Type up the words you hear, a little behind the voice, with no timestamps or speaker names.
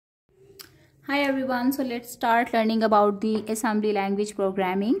Hi everyone, so let's start learning about the assembly language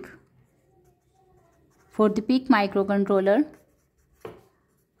programming for the PIC microcontroller.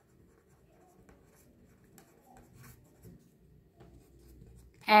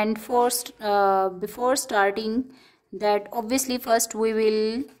 And before starting that, obviously first we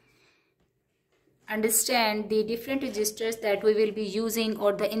will understand the different registers that we will be using,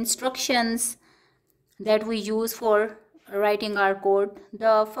 or the instructions that we use for writing our code.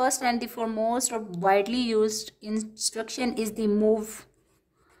 The first and the foremost or widely used instruction is the move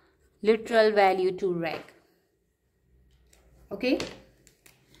literal value to reg. Okay,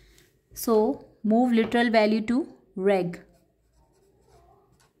 so move literal value to reg.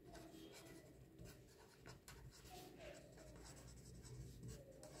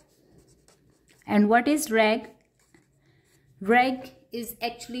 And what is reg? Reg is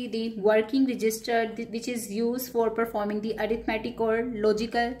actually the working register which is used for performing the arithmetic or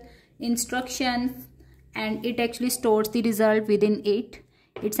logical instructions, and it actually stores the result within it.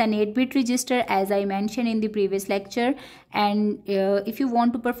 It's an 8-bit register, as I mentioned in the previous lecture, and if you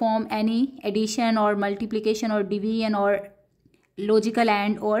want to perform any addition or multiplication or division or logical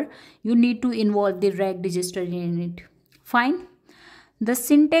AND or, you need to involve the reg register in it. Fine. The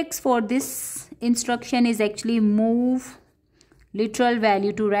syntax for this instruction is actually move literal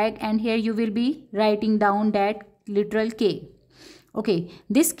value to reg, and here you will be writing down that literal k. Okay,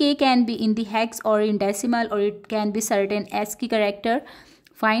 this k can be in the hex or in decimal, or it can be certain ASCII character.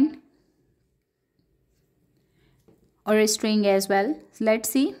 Fine. Or a string as well. So let's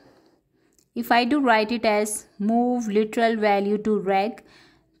see. If I do write it as move literal value to reg,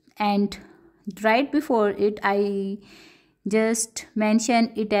 and right before it I just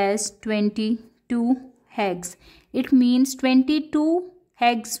mention it as 22 hex, it means 22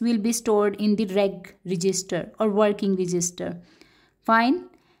 hex will be stored in the reg register or working register. Fine.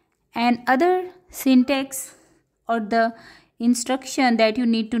 And other syntax or the instruction that you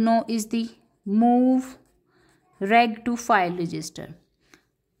need to know is the move reg to file register.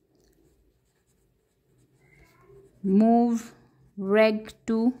 Move reg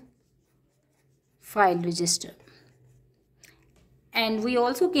to file register. And we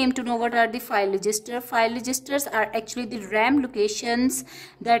also came to know what are the file registers. File registers are actually the RAM locations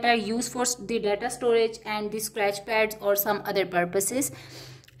that are used for the data storage and the scratch pads or some other purposes.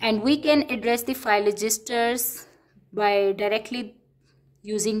 And we can address the file registers by directly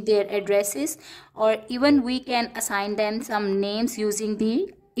using their addresses, or even we can assign them some names using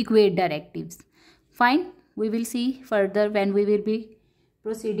the equate directives. Fine. We will see further when we will be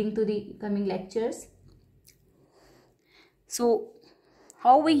proceeding to the coming lectures. So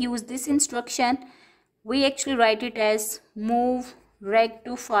how we use this instruction? We actually write it as move reg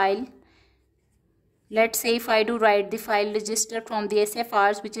to file. Let's say if I do write the file register from the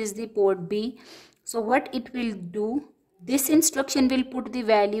SFRs, which is the port B. So what it will do, this instruction will put the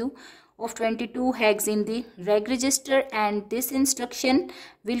value of 22 hex in the reg register, and this instruction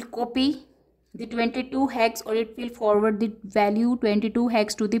will copy the 22 hex, or it will forward the value 22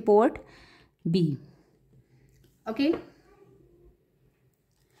 hex to the port B. Okay.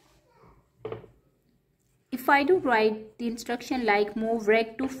 If I do write the instruction like move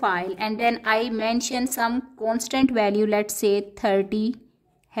reg to file, and then I mention some constant value, let's say 30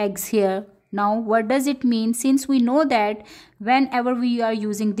 hex here. Now what does it mean? Since we know that whenever we are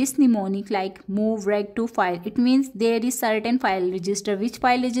using this mnemonic like move reg to file, it means there is certain file register. Which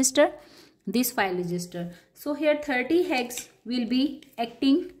file register? This file register. So here 30 hex will be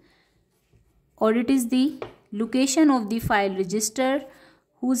acting, or it is the location of the file register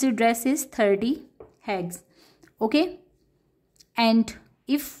whose address is 30 hex. Okay. And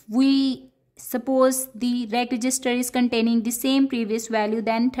if we suppose the reg register is containing the same previous value,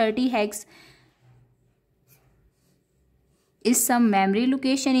 then 30 hex is some memory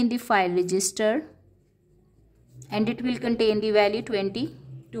location in the file register, and it will contain the value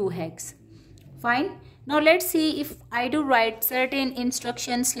 22 hex. Fine. Now let's see if I do write certain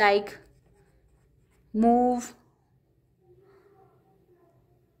instructions like move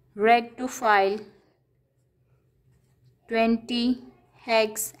reg to file 20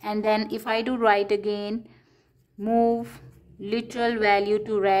 hex, and then if I do write again move literal value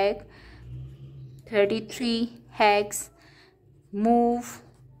to reg 33 hex, move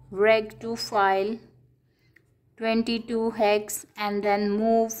reg to file 22 hex, and then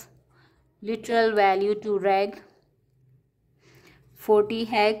move literal value to reg 40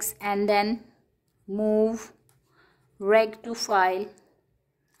 hex, and then move reg to file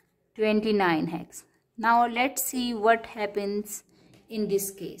 29 hex. Now let's see what happens in this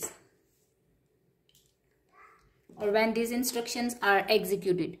case, or when these instructions are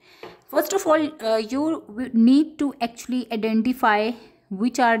executed. First of all, you need to actually identify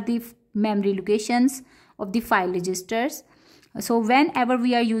which are the memory locations of the file registers. So whenever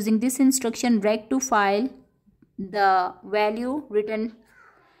we are using this instruction reg to file, the value written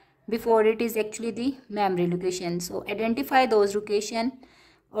before it is actually the memory location. So identify those location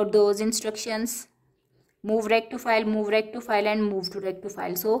or those instructions: move reg to file, move reg to file, and move to reg to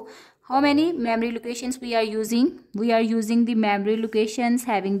file. So how many memory locations we are using? We are using the memory locations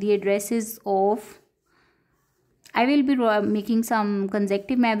having the addresses of, I will be making some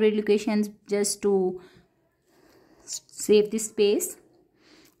consecutive memory locations just to save the space.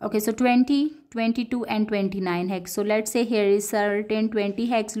 Okay, so 20, 22 and 29 hex. So let's say here is certain 20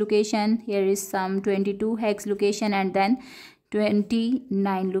 hex location, here is some 22 hex location, and then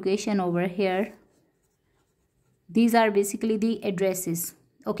 29 location over here. These are basically the addresses.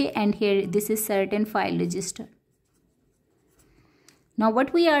 Okay, and here this is certain file register. Now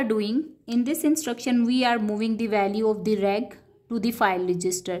what we are doing in this instruction, we are moving the value of the reg to the file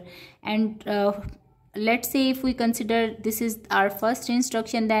register. And let's say if we consider this is our first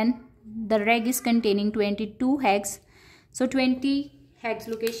instruction, then the reg is containing 22 hex. So 20 hex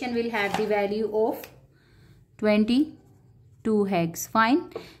location will have the value of 22 hex.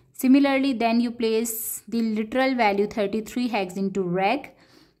 Fine. Similarly, then you place the literal value 33 hex into reg,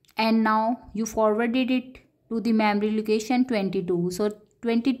 and now you forwarded it to the memory location 22. So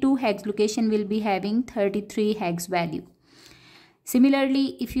 22 hex location will be having 33 hex value.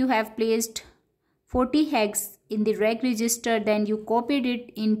 Similarly, if you have placed 40 hex in the reg register, then you copied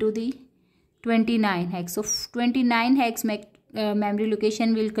it into the 29 hex. So 29 hex memory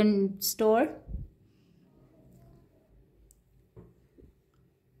location will store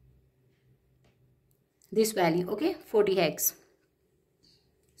this value, okay, 40 hex.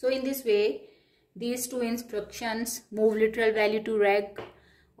 So in this way, these two instructions, move literal value to reg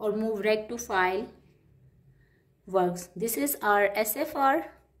or move reg to file, works. This is our SFR,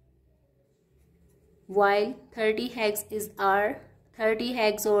 while 30 hex is our 30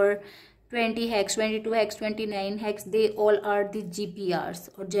 hex or 20 hex, 22 hex, 29 hex, they all are the GPRs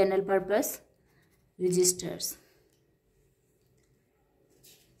or general purpose registers.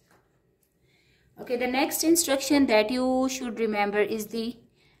 Okay, the next instruction that you should remember is the,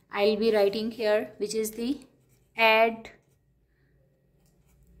 I'll be writing here, which is the add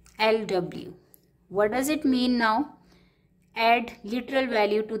LW. What does it mean now? Add literal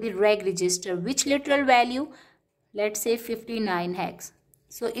value to the reg register. Which literal value? Let's say 59 hex.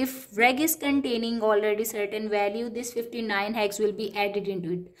 So if reg is containing already certain value, this 59 hex will be added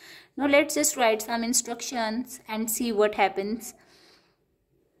into it. Now let's just write some instructions and see what happens.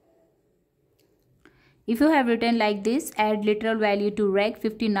 If you have written like this, add literal value to reg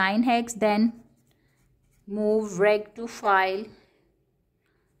 59 hex, then move reg to file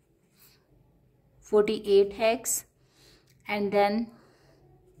 48 hex, and then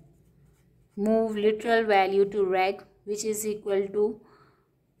move literal value to reg, which is equal to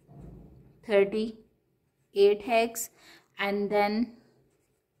 38 hex, and then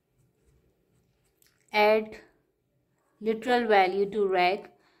add literal value to reg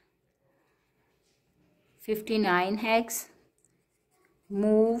 59 hex,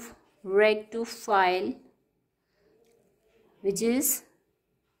 move reg to file, which is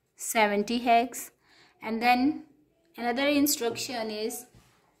 70 hex, and then another instruction is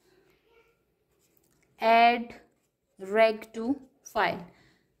add reg to file.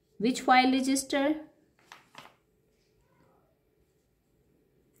 Which file register?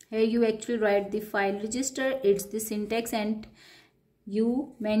 Here you actually write the file register, it's the syntax, and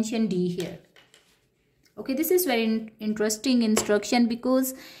you mention D here. Okay, this is very interesting instruction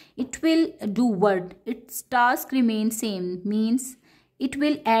because it will do what? Its task remains same, means it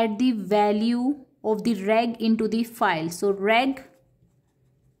will add the value of the reg into the file. So reg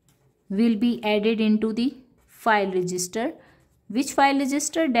will be added into the file register. Which file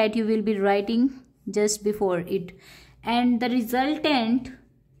register? That you will be writing just before it. And the resultant,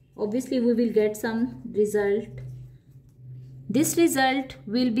 obviously we will get some result. This result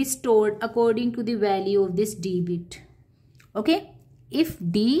will be stored according to the value of this D bit. Okay, if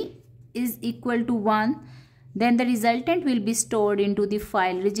D is equal to 1, then the resultant will be stored into the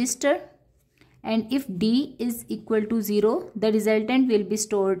file register, and if D is equal to 0, the resultant will be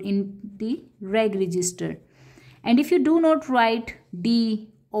stored in the reg register. And if you do not write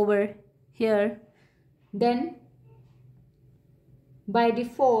D over here, then by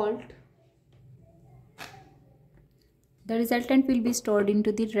default the resultant will be stored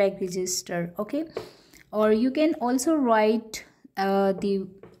into the reg register. Okay, or you can also write the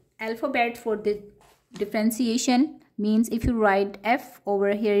alphabet for the differentiation means if you write F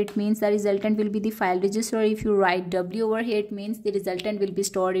over here, it means the resultant will be the file register. If you write W over here, it means the resultant will be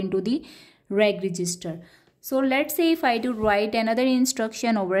stored into the reg register. So let's say if I do write another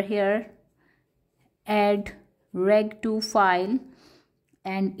instruction over here, add reg to file,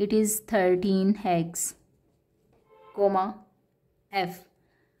 and it is 13 hex comma F.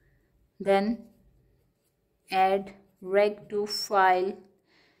 Then add reg to file,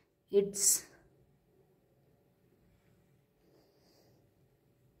 it's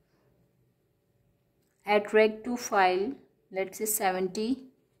add reg to file, let's say 70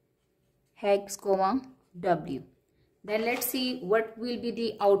 hex comma W. Then let's see what will be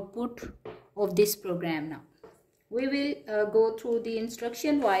the output of this program. Now we will go through the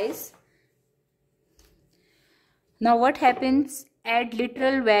instruction wise. Now what happens? Add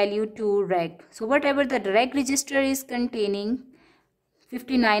literal value to reg. So whatever the reg register is containing,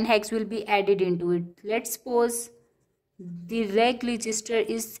 59 hex will be added into it. Let's suppose the reg register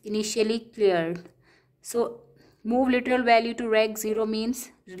is initially cleared. So move literal value to reg 0 means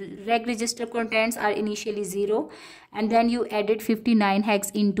reg register contents are initially 0, and then you added 59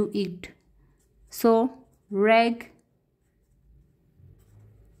 hex into it. So reg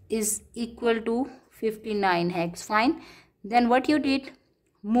is equal to 59 hex. Fine. Then what you did,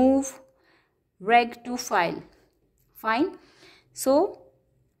 move reg to file. Fine. So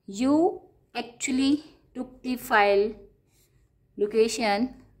you actually took the file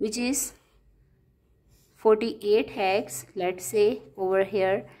location which is 48 hex, let's say over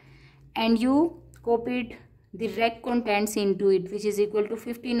here, and you copied the reg contents into it, which is equal to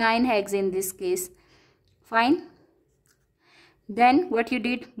 59 hex in this case. Fine. Then what you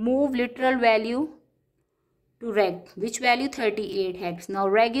did, move literal value to reg, which value? 38 hex. Now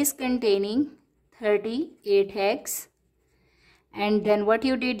reg is containing 38 hex, and then what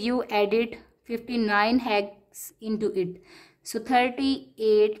you did, you added 59 hex into it. So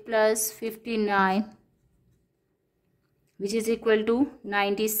 38 plus 59, which is equal to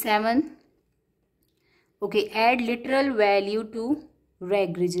 97. Okay, add literal value to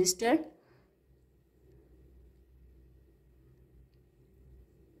reg register.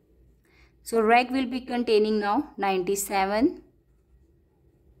 So reg will be containing now 97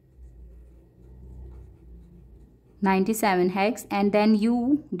 hex, and then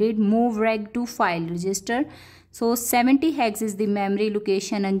you did move reg to file register. So 70 hex is the memory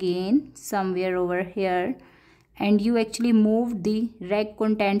location again, somewhere over here, and you actually moved the reg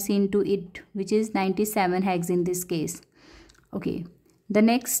contents into it, which is 97 hex in this case. Okay, the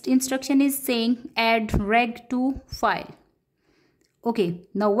next instruction is saying add reg to file. Okay,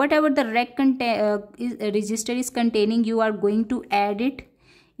 now whatever the reg register is containing, you are going to add it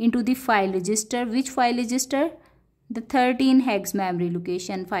into the file register. Which file register? The 13 hex memory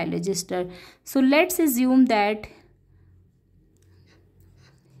location file register. So let's assume that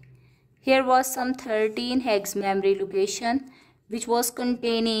here was some 13 hex memory location which was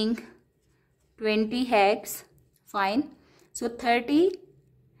containing 20 hex. Fine. So 30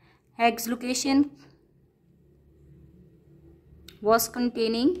 hex location was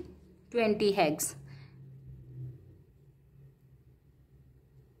containing 20 hex.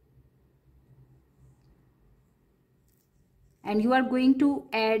 And you are going to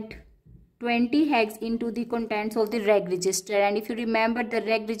add 20 hex into the contents of the reg register, and if you remember, the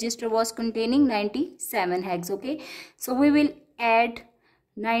reg register was containing 97 hex. Okay, so we will add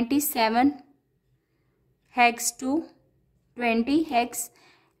 97 hex to 20 hex,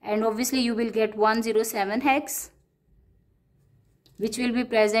 and obviously you will get 107 hex which will be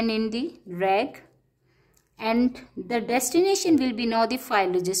present in the reg, and the destination will be now the file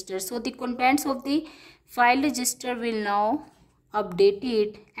register. So the contents of the file register will now update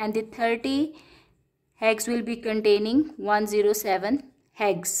it, and the 30 hex will be containing 107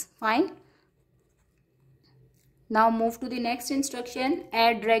 hex. Fine. Now move to the next instruction,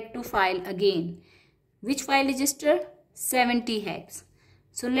 add reg to file again. Which file register? 70 hex.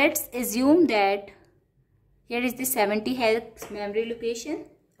 So let's assume that here is the 70 hex memory location.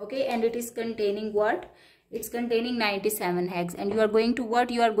 Okay, and it is containing what? It's containing 97 hex, and you are going to what?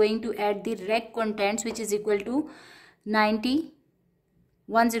 You are going to add the reg contents which is equal to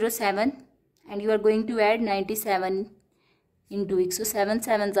 107, and you are going to add 97 into it. So 7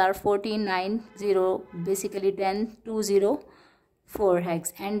 7s are 14, 9 0, basically 10 204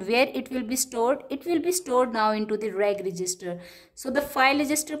 hex. And where it will be stored? It will be stored now into the reg register. So the file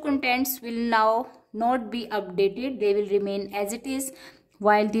register contents will now not be updated, they will remain as it is,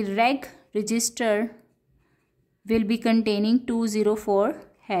 while the reg register will be containing 204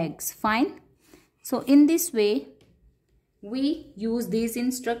 hex. Fine. So in this way we use these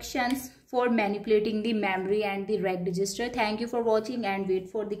instructions for manipulating the memory and the reg register. Thank you for watching and wait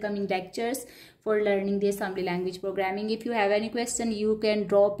for the coming lectures for learning the assembly language programming. If you have any question, you can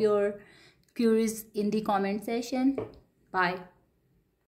drop your queries in the comment section. Bye.